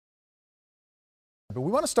But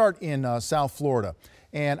we want to start in South Florida,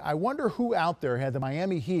 and I wonder who out there had the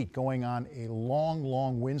Miami Heat going on a long,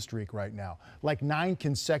 long win streak right now, like 9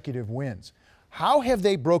 consecutive wins. How have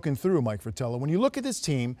they broken through, Mike Fratello? When you look at this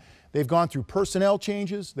team, they've gone through personnel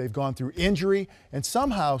changes, they've gone through injury, and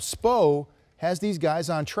somehow Spo has these guys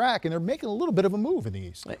on track, and they're making a little bit of a move in the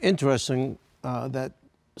East. Interesting that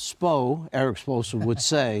Spo, Eric Spoelstra, would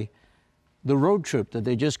say the road trip that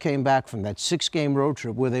they just came back from, that 6-game road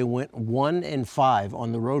trip where they went 1-5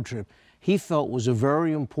 on the road trip, he felt was a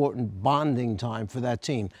very important bonding time for that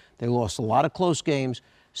team. They lost a lot of close games,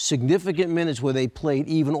 significant minutes where they played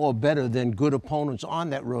even or better than good opponents on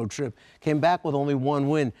that road trip, came back with only 1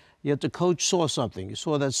 win, yet the coach saw something. He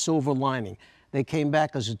saw that silver lining. They came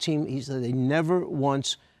back as a team. He said they never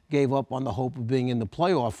once gave up on the hope of being in the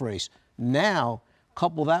playoff race. Now,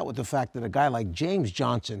 couple that with the fact that a guy like James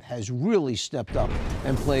Johnson has really stepped up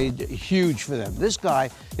and played huge for them. This guy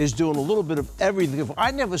is doing a little bit of everything.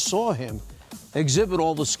 I never saw him exhibit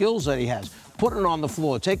all the skills that he has. Putting it on the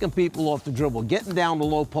floor, taking people off the dribble, getting down the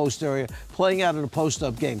low post area, playing out of the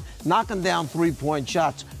post-up game, knocking down three-point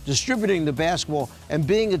shots, distributing the basketball, and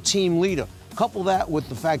being a team leader. Couple that with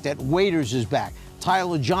the fact that Waiters is back,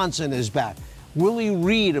 Tyler Johnson is back, Willie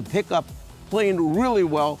Reed, a pickup, playing really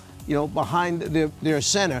well, behind their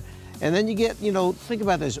center. And then you get, think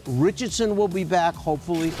about this. Richardson will be back,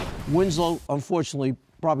 hopefully. Winslow, unfortunately,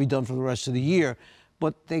 probably done for the rest of the year.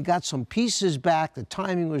 But they got some pieces back. The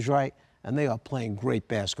timing was right, and they are playing great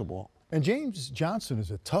basketball. And James Johnson is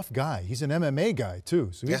a tough guy. He's an MMA guy, too.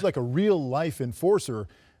 So he's like a real-life enforcer.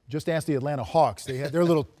 Just ask the Atlanta Hawks. They had their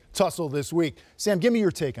little tussle this week. Sam, give me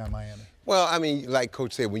your take on Miami. Well, I mean, like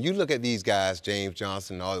Coach said, when you look at these guys, James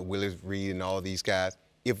Johnson, Willie Reed, and all these guys,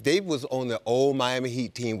 if they was on the old Miami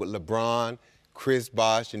Heat team with LeBron, Chris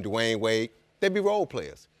Bosh, and Dwayne Wade, they'd be role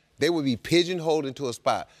players. They would be pigeonholed into a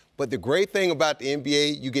spot. But the great thing about the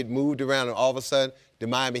NBA, you get moved around and all of a sudden the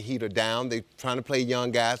Miami Heat are down. They're trying to play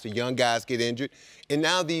young guys. The young guys get injured. And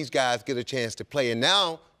now these guys get a chance to play. And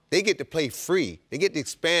now they get to play free. They get to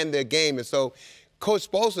expand their game. And so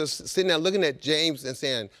Coach Spoelstra's sitting there looking at James and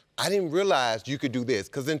saying, I didn't realize you could do this.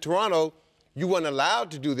 Because in Toronto, you weren't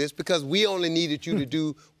allowed to do this because we only needed you to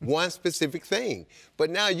do one specific thing. But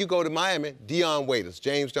now you go to Miami, Dion Waiters,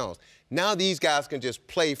 James Jones. Now these guys can just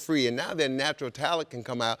play free, and now their natural talent can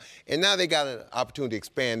come out, and now they got an opportunity to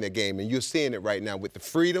expand their game, and you're seeing it right now with the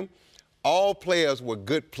freedom. All players were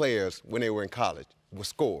good players when they were in college, were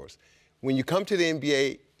scorers. When you come to the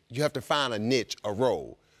NBA, you have to find a niche, a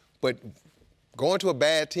role. But going to a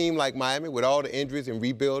bad team like Miami with all the injuries and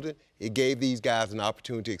rebuilding, it gave these guys an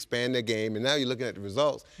opportunity to expand their game, and now you're looking at the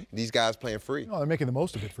results. These guys playing free. Oh, they're making the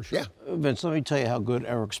most of it for sure. Yeah. Vince, let me tell you how good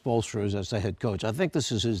Eric Spoelstra is as the head coach. I think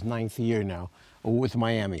this is his 9th year now with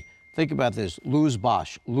Miami. Think about this. Lose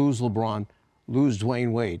Bosh, lose LeBron, lose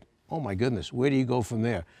Dwayne Wade. Oh, my goodness. Where do you go from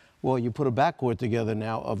there? Well, you put a backcourt together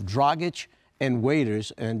now of Dragic and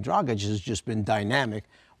Waiters, and Dragic has just been dynamic.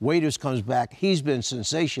 Waiters comes back. He's been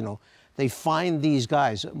sensational. They find these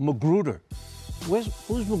guys. Magruder.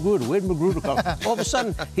 Who's Magruder? Where'd Magruder come? All of a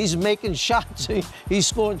sudden, he's making shots. He's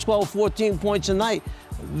scoring 12, 14 points a night.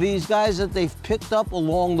 These guys that they've picked up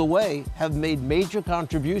along the way have made major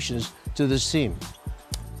contributions to this team.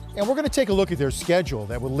 And we're going to take a look at their schedule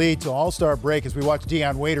that will lead to All-Star break as we watch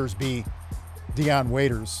Dion Waiters be Dion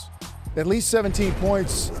Waiters. At least 17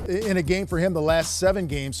 points in a game for him the last 7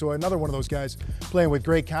 games, so another one of those guys playing with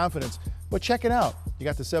great confidence. But check it out. You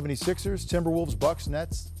got the 76ers, Timberwolves, Bucks,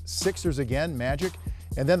 Nets, Sixers again, Magic,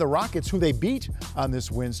 and then the Rockets, who they beat on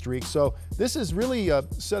this win streak. So this is really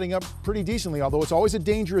setting up pretty decently, although it's always a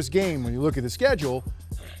dangerous game when you look at the schedule.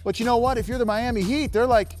 But you know what? If you're the Miami Heat, they're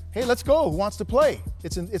like, hey, let's go. Who wants to play?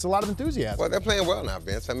 It's a lot of enthusiasm. Well, they're playing well now,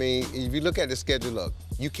 Vince. I mean, if you look at the schedule, look,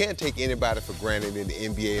 you can't take anybody for granted in the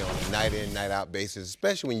NBA on a night-in, night-out basis,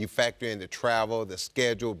 especially when you factor in the travel, the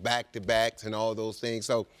schedule, back-to-backs, and all those things.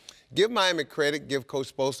 So give Miami credit, give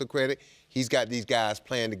Coach Spoelstra credit. He's got these guys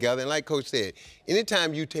playing together. And like Coach said,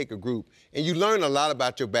 anytime you take a group, and you learn a lot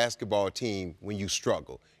about your basketball team when you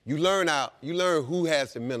struggle. You learn who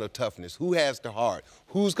has the mental toughness, who has the heart,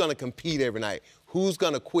 who's going to compete every night, who's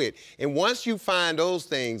going to quit. And once you find those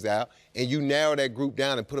things out and you narrow that group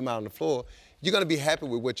down and put them out on the floor, you're going to be happy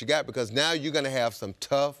with what you got because now you're going to have some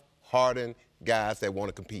tough, hardened guys that want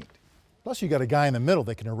to compete. Plus, you got a guy in the middle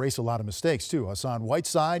that can erase a lot of mistakes, too. Hassan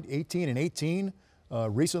Whiteside, 18 and 18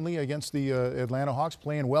 recently against the Atlanta Hawks,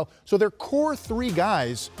 playing well. So their core 3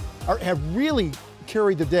 guys have really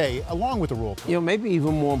carried the day along with the role player. Maybe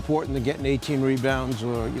even more important than getting 18 rebounds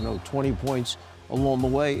or, 20 points along the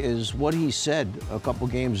way is what he said a couple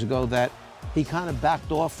games ago, that he kind of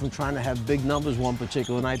backed off from trying to have big numbers one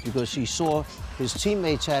particular night because he saw his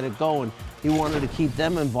teammates had it going. He wanted to keep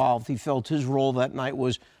them involved. He felt his role that night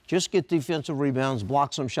was just get defensive rebounds,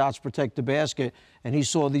 block some shots, protect the basket, and he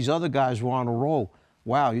saw these other guys were on a roll.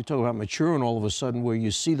 Wow, you talk about maturing all of a sudden where you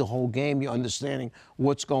see the whole game, you're understanding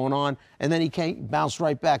what's going on, and then he bounced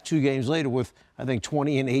right back 2 games later with, I think,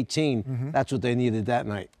 20 and 18. Mm-hmm. That's what they needed that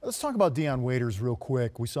night. Let's talk about Dion Waiters real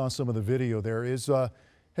quick. We saw some of the video there.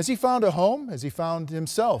 Has he found a home? Has he found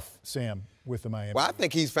himself, Sam, with the Miami? Well, I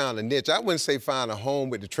think he's found a niche. I wouldn't say found a home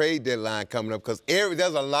with the trade deadline coming up because there's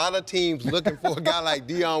a lot of teams looking for a guy like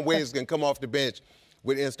Dion Waiters can come off the bench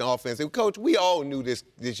with instant offense. And, Coach, we all knew this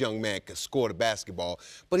young man could score the basketball,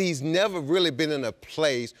 but he's never really been in a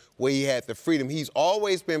place where he had the freedom. He's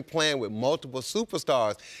always been playing with multiple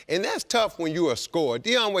superstars, and that's tough when you're a scorer.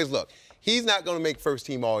 Dion Waiters, look, he's not going to make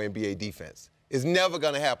first-team All-NBA defense. It's never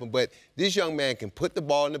going to happen, but this young man can put the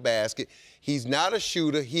ball in the basket. He's not a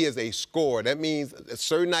shooter. He is a scorer. That means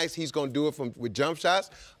certain nights he's going to do it with jump shots.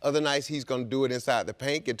 Other nights he's going to do it inside the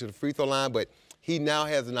paint, get to the free throw line, but he now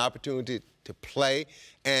has an opportunity to play.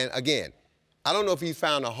 And, again, I don't know if he's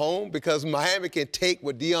found a home because Miami can take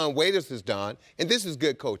what Dion Waiters has done, and this is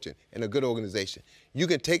good coaching and a good organization. You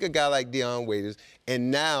can take a guy like Dion Waiters, and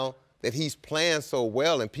now that he's playing so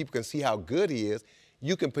well and people can see how good he is,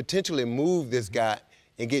 you can potentially move this guy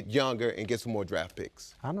and get younger and get some more draft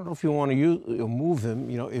picks. I don't know if you want to move him,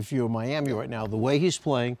 if you're Miami right now. The way he's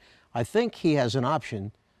playing, I think he has an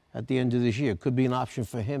option at the end of this year. Could be an option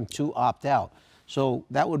for him to opt out. So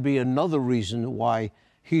that would be another reason why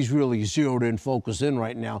he's really zeroed in, focused in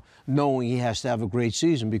right now, knowing he has to have a great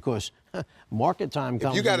season because market time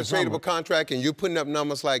comes. If you got a tradable contract and you're putting up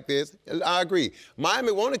numbers like this, I agree.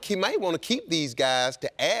 Miami might want to keep these guys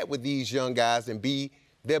to add with these young guys and be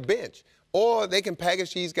their bench. Or they can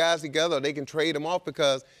package these guys together, or they can trade them off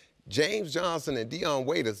because James Johnson and Dion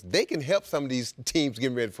Waiters, they can help some of these teams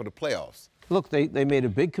getting ready for the playoffs. Look, they made a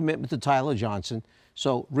big commitment to Tyler Johnson.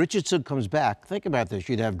 So Richardson comes back. Think about this.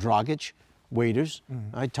 You'd have Dragic, Waiters,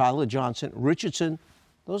 Tyler Johnson, Richardson.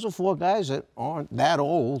 Those are 4 guys that aren't that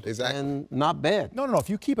old and not bad. No. If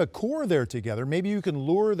you keep a core there together, maybe you can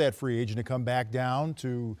lure that free agent to come back down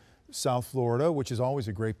to South Florida, which is always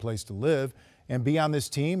a great place to live, and be on this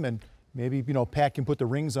team. And maybe, Pat can put the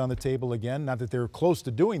rings on the table again. Not that they're close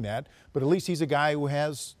to doing that, but at least he's a guy who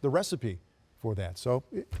has the recipe for that. So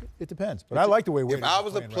it depends. But I like the way Waiters is playing. If I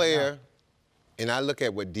was a player, right, and I look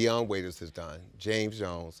at what Dion Waiters has done, James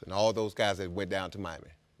Jones, and all those guys that went down to Miami,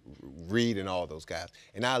 Reed and all those guys,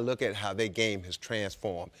 and I look at how their game has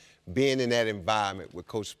transformed, being in that environment with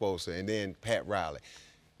Coach Spoelstra and then Pat Riley.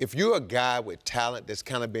 If you're a guy with talent that's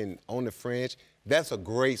kind of been on the fringe, that's a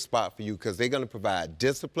great spot for you because they're going to provide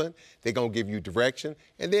discipline, they're going to give you direction,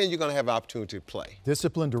 and then you're going to have an opportunity to play.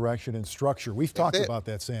 Discipline, direction, and structure. We've talked about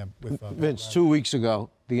that, Sam. With, Vince, 2 weeks ago,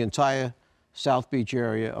 the entire South Beach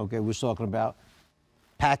area, we're talking about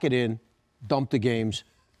pack it in, dump the games,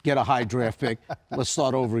 get a high draft pick, let's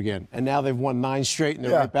start over again. And now they've won 9 straight and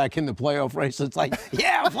they're right back in the playoff race. It's like,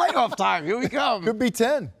 yeah, playoff time, here we come. Could be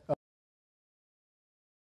 10.